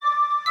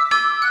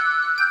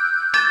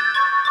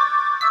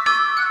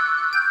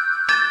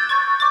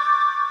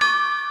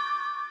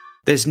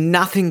There's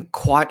nothing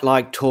quite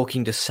like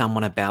talking to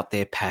someone about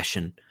their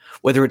passion,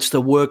 whether it's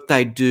the work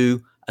they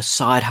do, a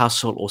side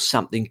hustle, or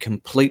something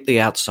completely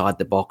outside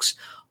the box.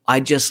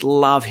 I just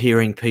love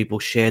hearing people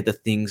share the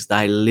things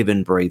they live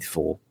and breathe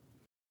for.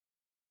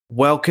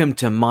 Welcome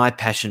to My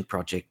Passion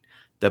Project,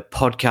 the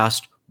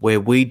podcast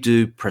where we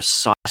do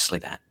precisely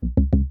that.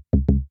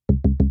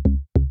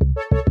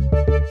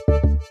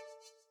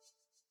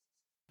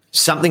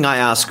 Something I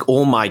ask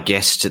all my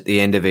guests at the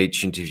end of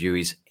each interview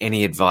is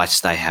any advice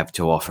they have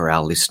to offer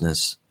our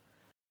listeners.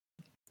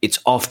 It's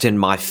often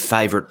my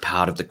favourite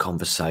part of the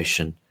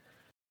conversation,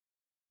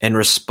 and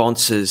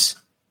responses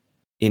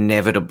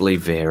inevitably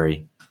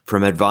vary,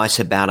 from advice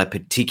about a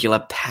particular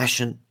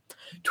passion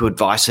to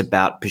advice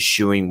about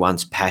pursuing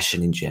one's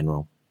passion in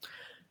general.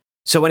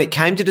 So when it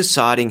came to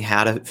deciding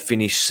how to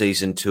finish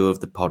season 2 of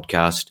the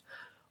podcast,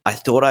 I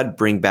thought I'd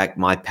bring back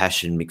My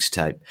Passion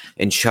mixtape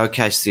and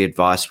showcase the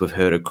advice we've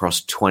heard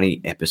across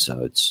 20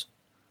 episodes.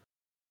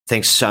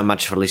 Thanks so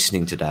much for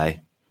listening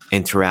today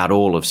and throughout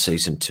all of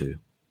season 2.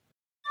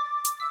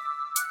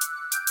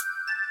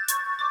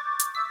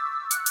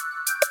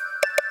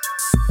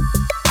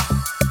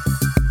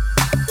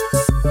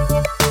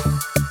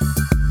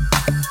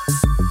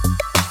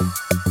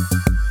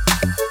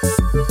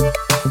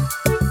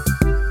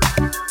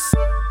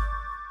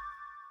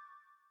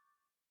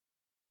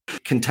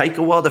 Can take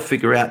a while to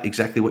figure out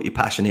exactly what your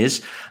passion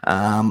is.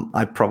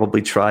 I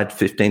probably tried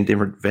 15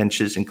 different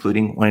ventures,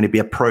 including wanting to be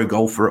a pro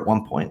golfer at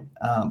one point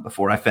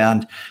before I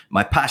found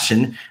my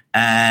passion.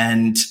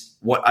 And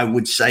what I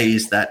would say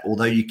is that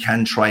although you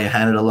can try your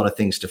hand at a lot of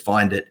things to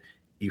find it,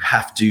 you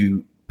have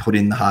to put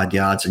in the hard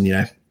yards and,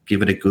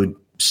 give it a good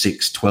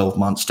 6-12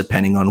 months,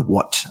 depending on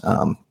what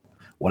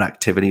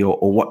activity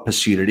or what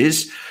pursuit it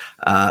is,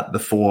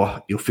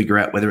 before you'll figure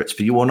out whether it's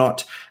for you or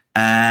not.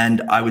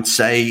 And I would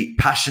say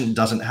passion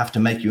doesn't have to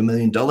make you $1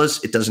 million.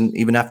 It doesn't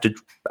even have to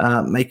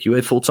make you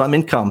a full-time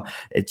income.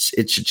 It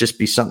should just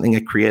be something, a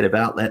creative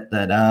outlet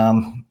that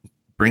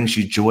brings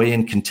you joy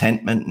and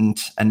contentment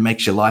and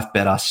makes your life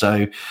better.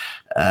 So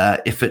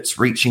if it's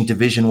reaching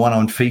Division 1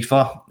 on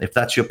FIFA, if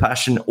that's your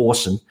passion,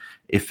 awesome.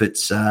 If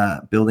it's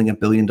building $1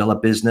 billion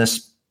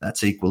business,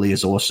 that's equally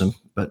as awesome.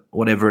 But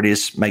whatever it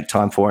is, make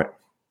time for it.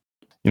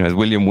 As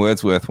William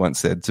Wordsworth once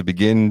said, to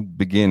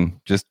begin,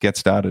 just get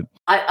started.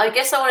 I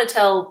guess I want to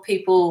tell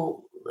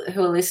people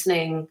who are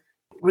listening,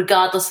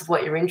 regardless of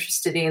what you're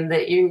interested in,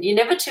 that you're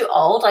never too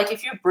old. Like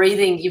if you're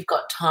breathing, you've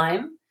got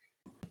time.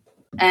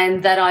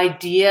 And that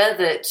idea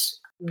that,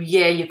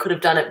 you could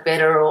have done it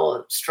better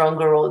or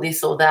stronger or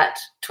this or that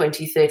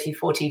 20, 30,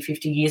 40,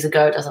 50 years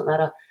ago, it doesn't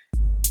matter.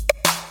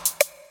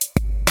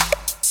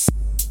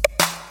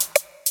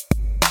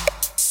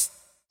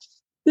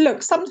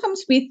 Look,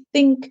 sometimes we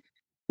think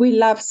we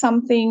love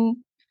something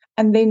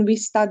and then we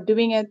start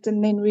doing it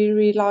and then we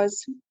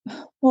realize,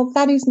 well,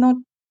 that is not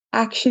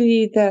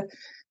actually the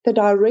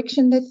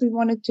direction that we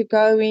wanted to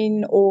go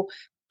in, or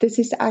this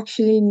is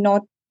actually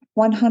not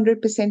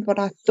 100% what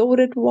I thought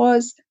it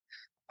was.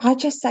 I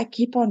just say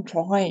keep on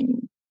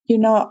trying.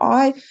 When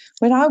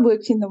I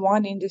worked in the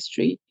wine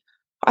industry,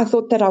 I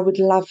thought that I would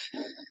love,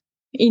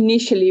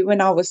 initially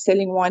when I was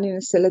selling wine in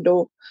a cellar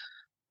door,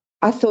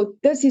 I thought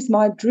this is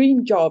my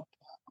dream job.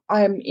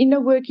 I am in a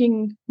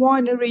working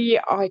winery.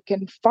 I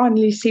can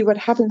finally see what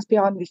happens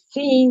behind the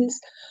scenes.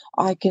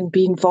 I can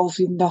be involved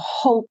in the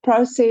whole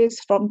process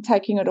from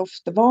taking it off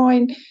the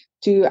vine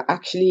to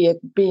actually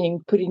it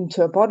being put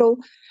into a bottle.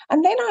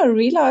 And then I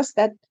realized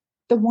that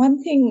the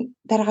one thing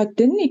that I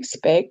didn't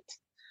expect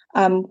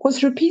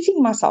was repeating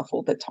myself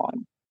all the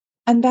time.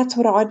 And that's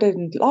what I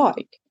didn't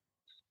like.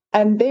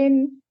 And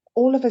then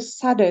all of a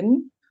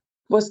sudden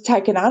was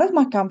taken out of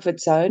my comfort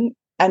zone,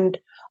 and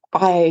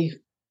I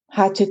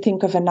had to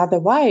think of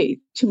another way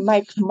to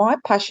make my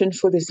passion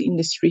for this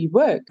industry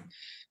work.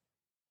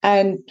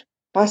 And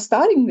by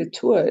starting the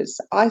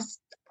tours, I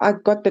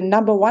got the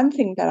number one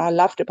thing that I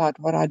loved about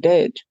what I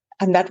did,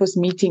 and that was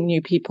meeting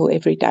new people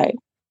every day.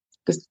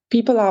 Because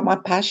people are my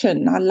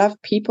passion. I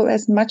love people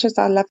as much as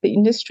I love the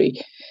industry.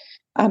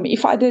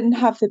 If I didn't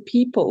have the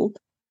people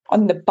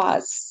on the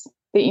bus,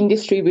 the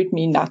industry would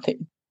mean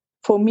nothing.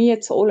 For me,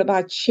 it's all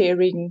about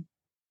sharing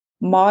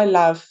my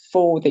love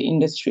for the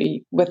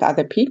industry with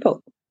other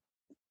people.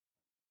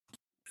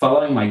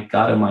 Following my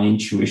gut and my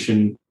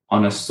intuition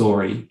on a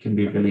story can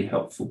be really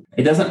helpful.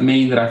 It doesn't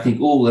mean that I think,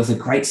 there's a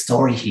great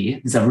story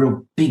here. There's a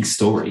real big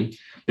story.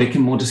 But it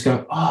can more just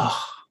go, I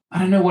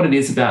don't know what it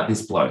is about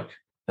this bloke,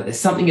 but there's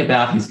something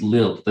about his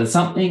lilt. There's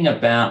something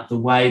about the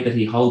way that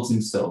he holds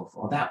himself,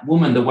 or that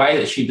woman, the way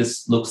that she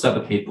just looks at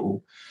other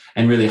people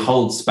and really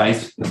holds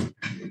space for them.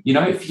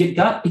 If you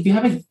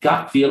have a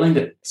gut feeling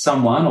that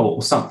someone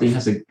or something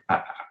has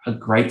a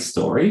great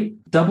story,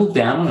 double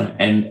down on it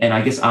and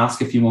I guess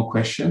ask a few more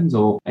questions,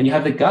 and you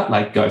have the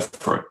gut, go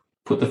for it.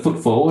 Put the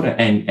foot forward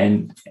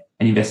and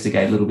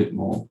investigate a little bit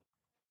more.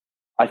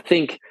 I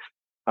think,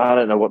 I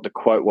don't know what the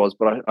quote was,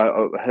 but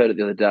I heard it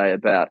the other day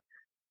about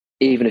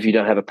even if you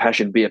don't have a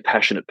passion, be a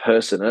passionate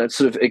person. And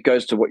it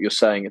goes to what you're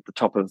saying at the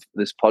top of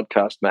this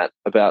podcast, Matt,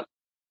 about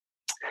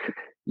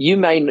you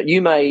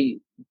may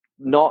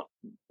not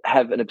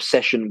have an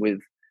obsession with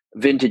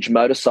vintage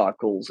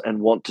motorcycles and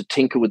want to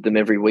tinker with them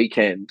every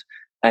weekend.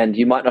 And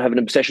you might not have an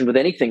obsession with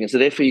anything. And so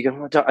therefore you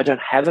go, I don't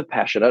have a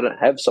passion. I don't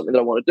have something that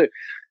I want to do.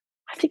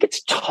 I think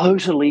it's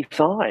totally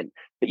fine.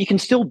 But you can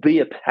still be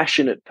a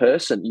passionate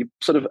person. You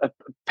sort of are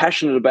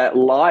passionate about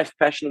life,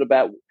 passionate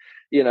about,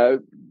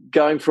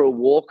 going for a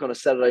walk on a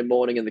Saturday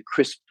morning in the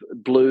crisp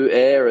blue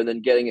air and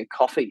then getting a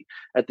coffee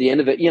at the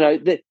end of it.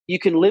 You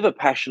can live a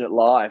passionate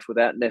life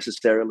without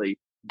necessarily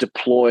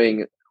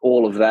deploying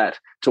all of that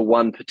to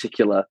one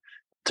particular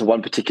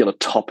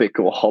topic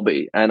or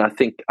hobby. And I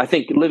think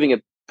living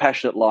a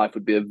passionate life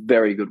would be a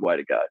very good way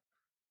to go.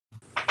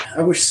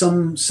 I wish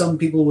some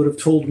people would have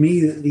told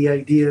me the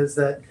ideas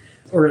that,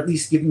 or at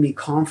least given me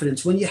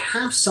confidence. When you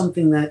have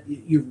something that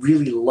you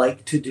really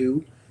like to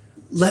do,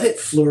 let it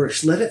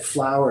flourish, let it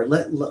flower.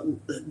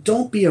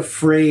 Don't be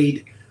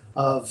afraid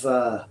of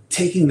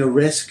taking the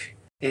risk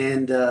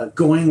and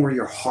going where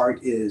your heart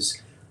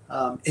is.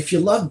 If you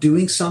love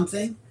doing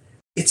something,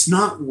 it's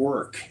not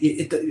work.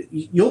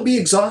 You'll be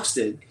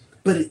exhausted,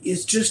 but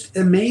it's just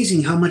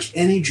amazing how much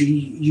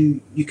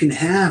energy you can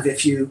have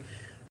if you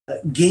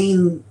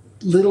gain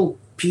little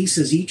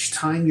pieces each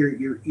time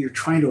you're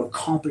trying to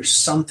accomplish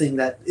something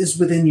that is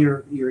within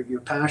your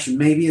passion.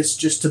 Maybe it's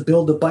just to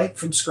build a bike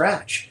from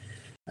scratch.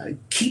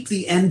 Keep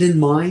the end in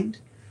mind,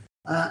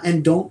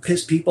 and don't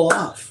piss people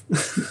off.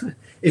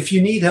 If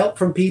you need help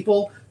from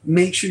people,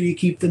 make sure you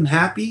keep them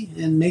happy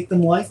and make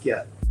them like you.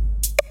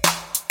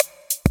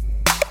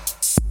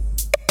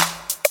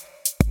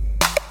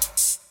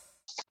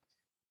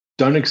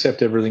 Don't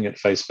accept everything at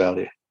face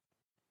value.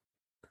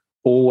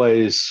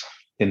 Always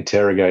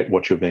interrogate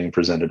what you're being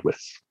presented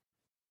with.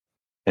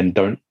 And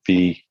don't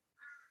be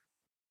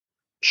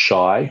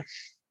shy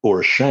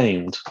or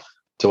ashamed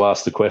to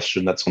ask the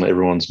question that's on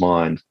everyone's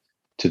mind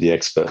to the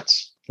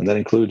experts. And that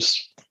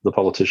includes the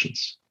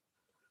politicians.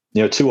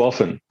 Too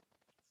often,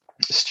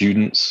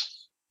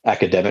 students,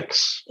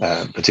 academics,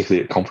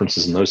 particularly at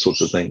conferences and those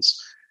sorts of things,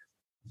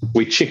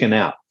 we chicken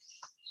out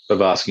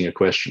of asking a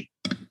question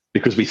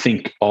because we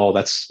think, oh,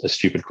 that's a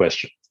stupid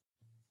question.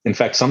 In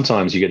fact,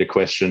 sometimes you get a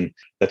question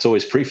that's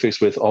always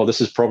prefixed with, oh,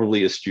 this is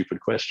probably a stupid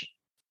question.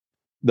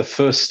 The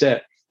first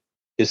step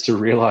is to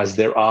realize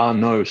there are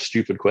no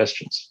stupid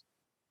questions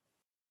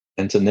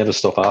and to never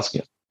stop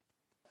asking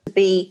it.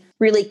 Be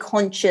really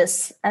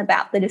conscious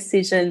about the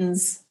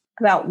decisions,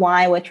 about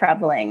why we're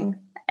traveling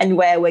and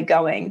where we're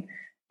going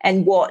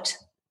and what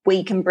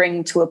we can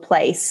bring to a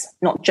place,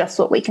 not just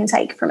what we can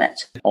take from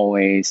it.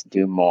 Always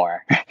do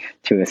more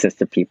to assist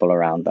the people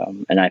around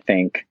them. And I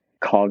think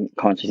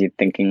consciously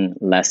thinking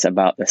less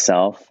about the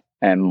self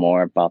and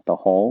more about the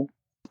whole,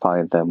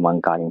 probably the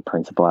one guiding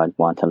principle I'd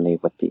want to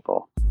leave with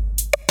people.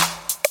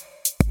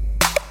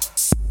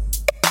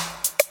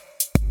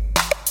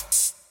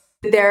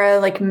 There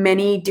are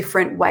many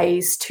different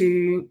ways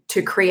to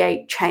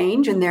create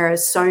change, and there are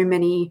so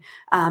many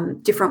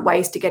different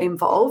ways to get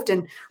involved.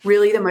 And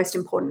really, the most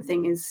important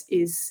thing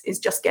is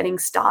just getting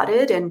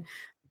started and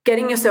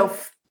getting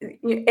yourself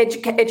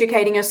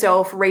educating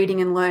yourself.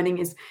 Reading and learning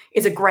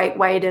is a great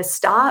way to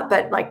start.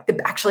 But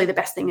the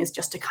best thing is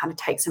just to kind of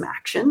take some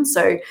action.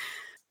 So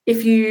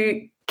if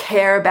you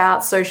care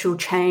about social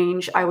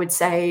change, I would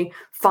say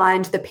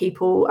find the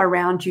people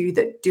around you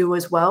that do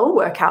as well,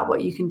 work out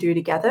what you can do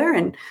together.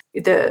 And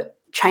the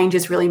change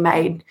is really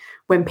made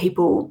when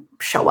people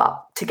show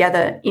up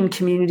together in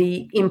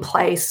community, in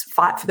place,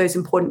 fight for those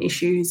important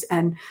issues.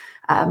 And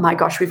my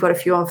gosh, we've got a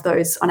few of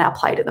those on our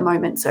plate at the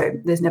moment. So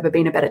there's never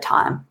been a better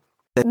time.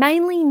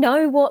 Mainly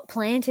know what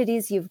plant it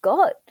is you've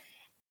got.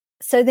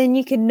 So then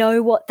you can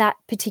know what that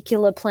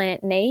particular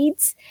plant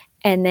needs,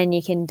 and then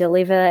you can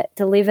deliver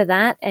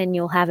that, and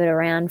you'll have it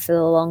around for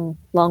the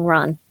long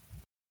run.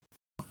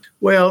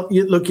 Well,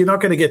 you're not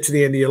going to get to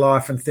the end of your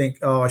life and think,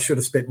 oh, I should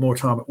have spent more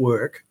time at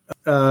work.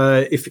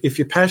 If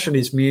your passion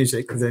is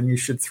music, then you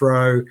should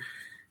throw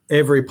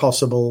every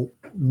possible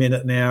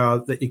minute and hour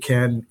that you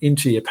can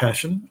into your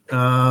passion,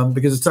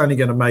 because it's only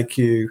going to make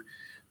you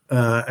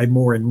a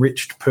more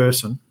enriched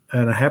person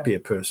and a happier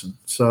person.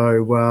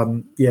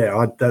 So,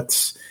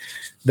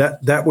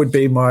 that would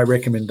be my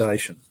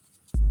recommendation.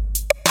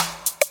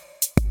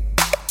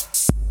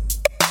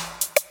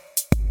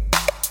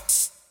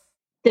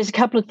 There's a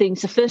couple of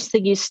things. The first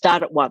thing is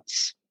start at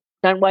once.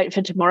 Don't wait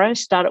for tomorrow.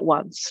 Start at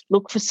once.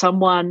 Look for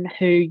someone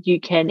who you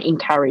can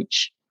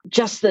encourage.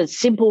 Just the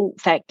simple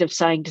fact of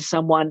saying to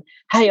someone,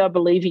 hey, I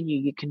believe in you,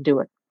 you can do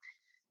it.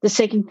 The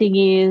second thing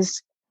is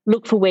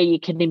look for where you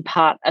can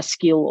impart a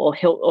skill or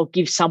help or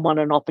give someone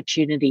an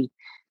opportunity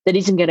that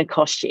isn't going to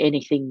cost you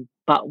anything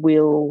but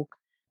will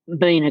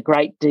mean a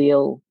great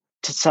deal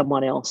to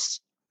someone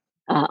else.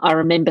 I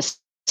remember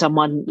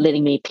someone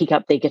letting me pick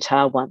up their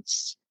guitar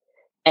once.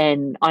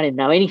 And I didn't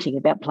know anything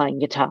about playing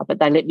guitar, but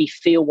they let me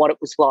feel what it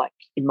was like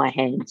in my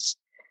hands.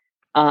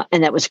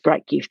 And that was a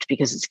great gift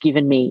because it's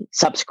given me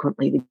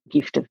subsequently the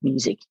gift of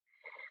music.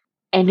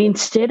 And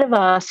instead of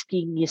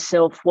asking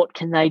yourself, what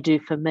can they do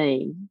for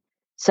me?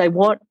 Say,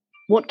 what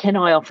can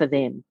I offer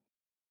them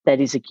that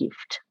is a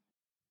gift?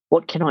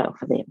 What can I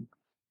offer them?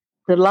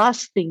 the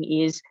last thing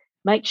is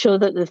make sure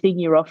that the thing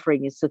you're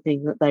offering is the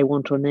thing that they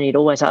want or need.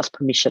 Always ask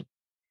permission.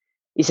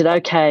 Is it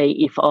okay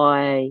if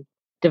I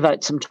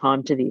devote some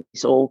time to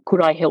this, or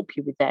could I help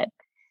you with that?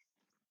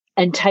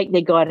 And take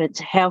their guidance.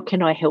 How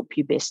can I help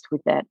you best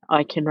with that?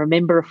 I can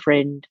remember a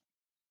friend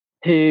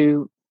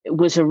who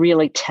was a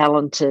really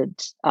talented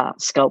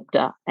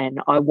sculptor, and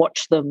I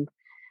watched them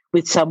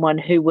with someone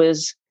who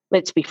was,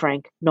 let's be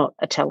frank, not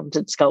a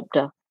talented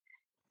sculptor.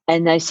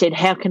 And they said,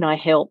 how can I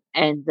help?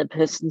 And the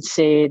person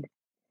said,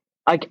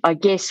 I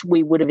guess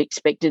we would have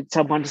expected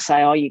someone to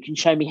say, oh, you can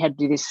show me how to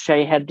do this, show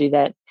you how to do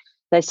that.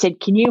 They said,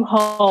 can you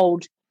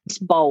hold this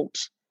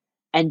bolt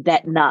and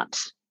that nut,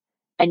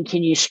 and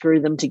can you screw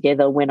them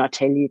together when I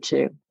tell you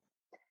to?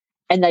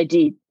 And they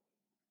did.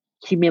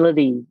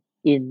 Humility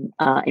in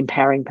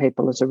empowering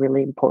people is a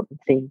really important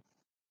thing.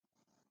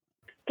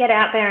 Get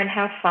out there and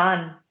have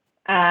fun.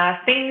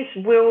 Some things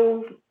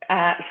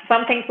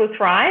will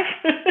thrive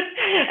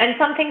and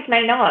some things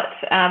may not,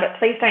 but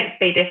please don't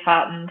be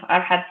disheartened.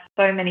 I've had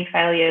so many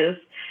failures,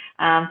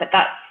 but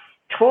that's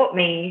taught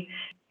me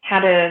how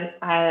to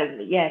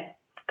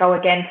go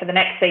again for the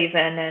next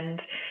season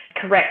and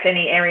correct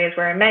any areas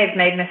where I may have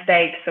made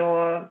mistakes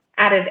or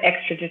added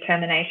extra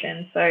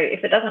determination. So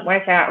if it doesn't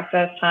work out the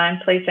first time,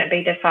 please don't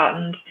be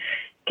disheartened.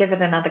 Give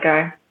it another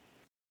go.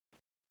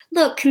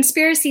 Look,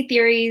 conspiracy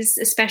theories,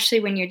 especially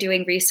when you're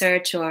doing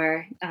research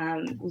or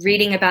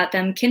reading about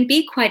them, can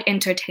be quite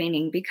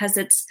entertaining because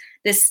it's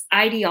this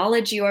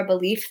ideology or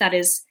belief that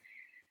is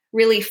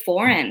really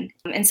foreign.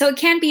 And so it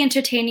can be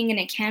entertaining and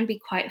it can be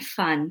quite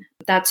fun,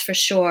 that's for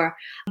sure.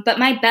 But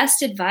my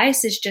best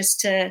advice is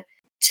just to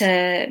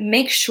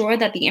make sure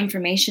that the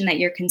information that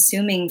you're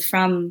consuming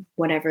from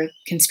whatever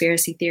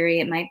conspiracy theory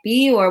it might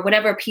be, or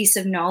whatever piece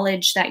of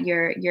knowledge that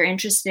you're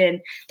interested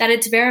in, that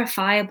it's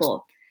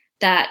verifiable,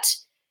 that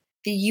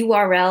the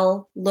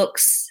URL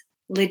looks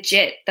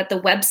legit, that the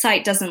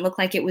website doesn't look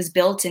like it was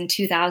built in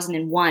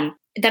 2001,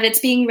 that it's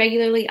being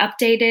regularly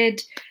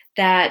updated,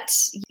 that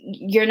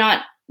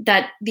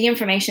that the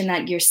information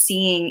that you're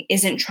seeing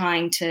isn't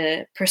trying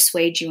to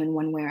persuade you in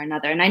one way or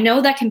another. And I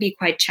know that can be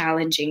quite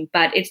challenging,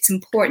 but it's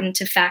important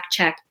to fact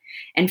check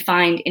and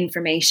find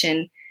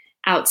information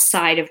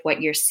outside of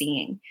what you're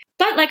seeing.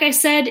 But like I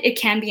said, it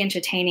can be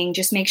entertaining.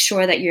 Just make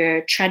sure that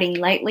you're treading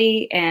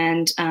lightly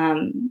and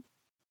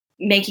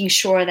making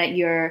sure that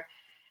you're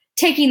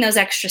taking those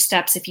extra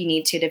steps if you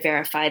need to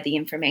verify the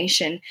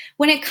information.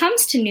 When it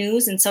comes to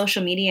news and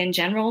social media in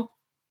general,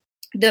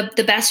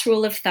 the best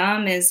rule of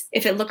thumb is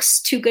if it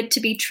looks too good to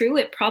be true,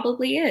 it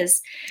probably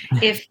is.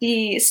 If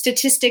the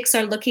statistics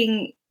are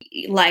looking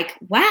like,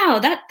 wow,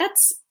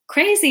 that's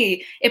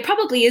crazy, it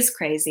probably is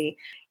crazy.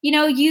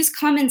 Use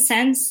common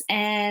sense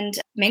and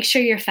make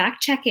sure you're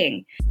fact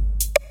checking.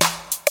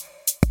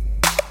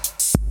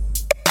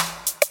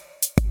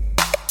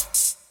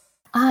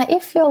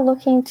 If you're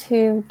looking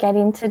to get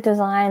into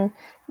design,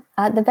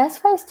 the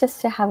best way is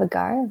just to have a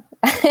go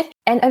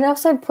and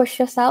also push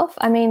yourself.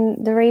 I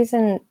mean, the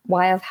reason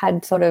why I've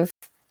had sort of,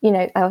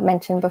 I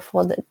mentioned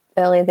before that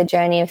earlier, the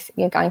journey of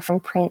going from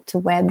print to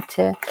web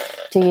to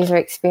user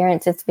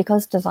experience, it's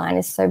because design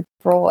is so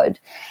broad.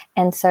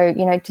 And so,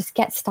 just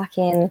get stuck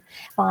in,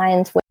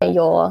 find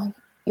where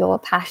your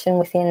passion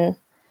within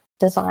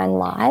design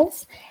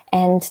lies.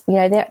 And,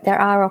 there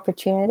are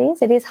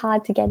opportunities. It is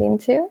hard to get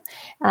into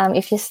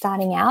if you're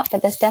starting out,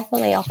 but there's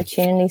definitely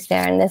opportunities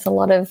there. And there's a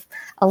lot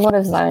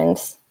of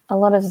zones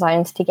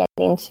to get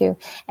into.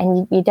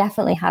 And you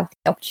definitely have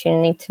the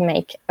opportunity to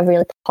make a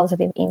really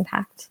positive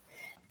impact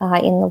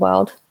in the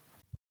world.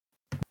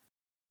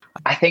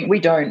 I think we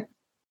don't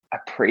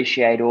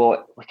appreciate,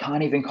 or we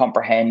can't even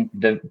comprehend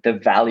the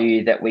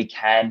value that we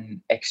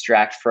can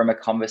extract from a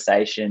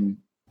conversation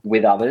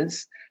with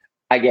others.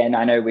 Again,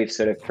 I know we've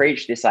sort of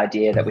preached this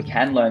idea that we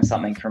can learn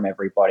something from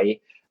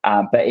everybody,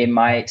 but in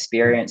my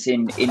experience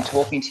in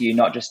talking to you,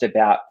 not just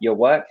about your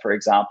work, for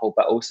example,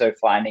 but also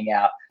finding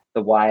out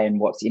the why and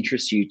what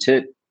interests you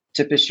to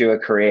pursue a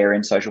career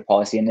in social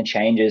policy, and the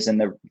changes and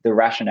the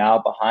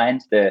rationale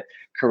behind the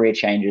career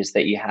changes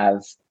that you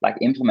have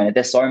implemented.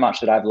 There's so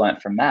much that I've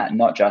learned from that,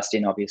 not just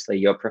in obviously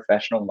your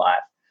professional life.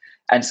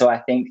 And so I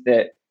think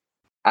that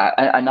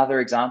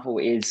another example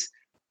is,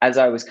 as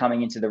I was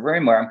coming into the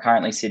room where I'm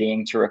currently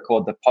sitting to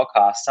record the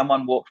podcast,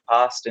 someone walked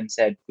past and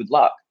said, "Good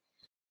luck."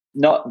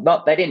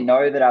 They didn't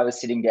know that I was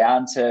sitting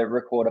down to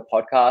record a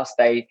podcast.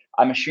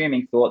 I'm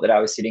assuming thought that I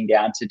was sitting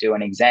down to do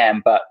an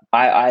exam, but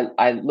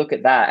I look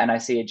at that and I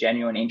see a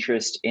genuine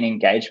interest in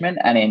engagement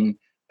and in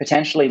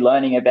potentially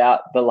learning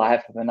about the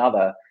life of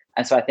another.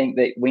 And so I think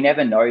that we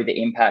never know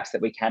the impacts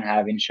that we can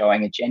have in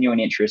showing a genuine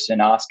interest and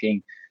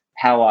asking,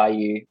 how are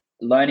you?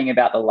 Learning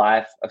about the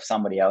life of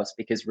somebody else,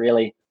 because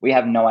really we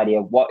have no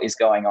idea what is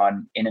going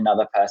on in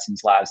another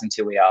person's lives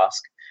until we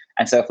ask.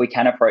 And so if we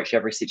can approach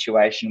every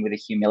situation with a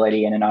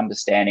humility and an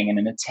understanding and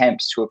an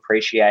attempt to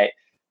appreciate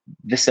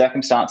the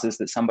circumstances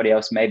that somebody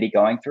else may be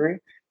going through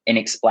in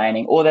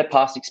explaining, or their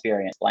past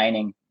experience,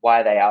 explaining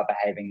why they are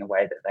behaving the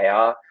way that they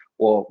are,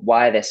 or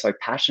why they're so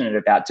passionate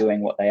about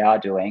doing what they are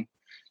doing,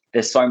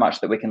 there's so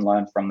much that we can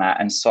learn from that.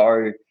 And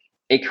so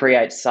it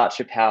creates such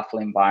a powerful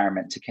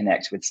environment to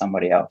connect with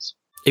somebody else.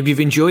 If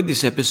you've enjoyed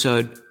this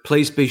episode,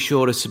 please be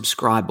sure to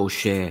subscribe or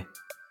share.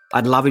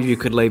 I'd love if you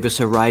could leave us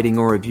a rating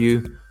or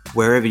review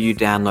wherever you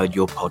download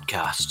your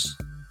podcasts.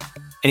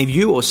 And if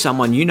you or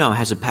someone you know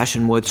has a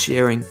passion worth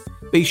sharing,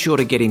 be sure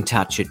to get in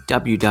touch at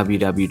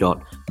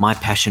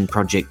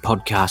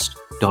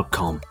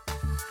www.mypassionprojectpodcast.com.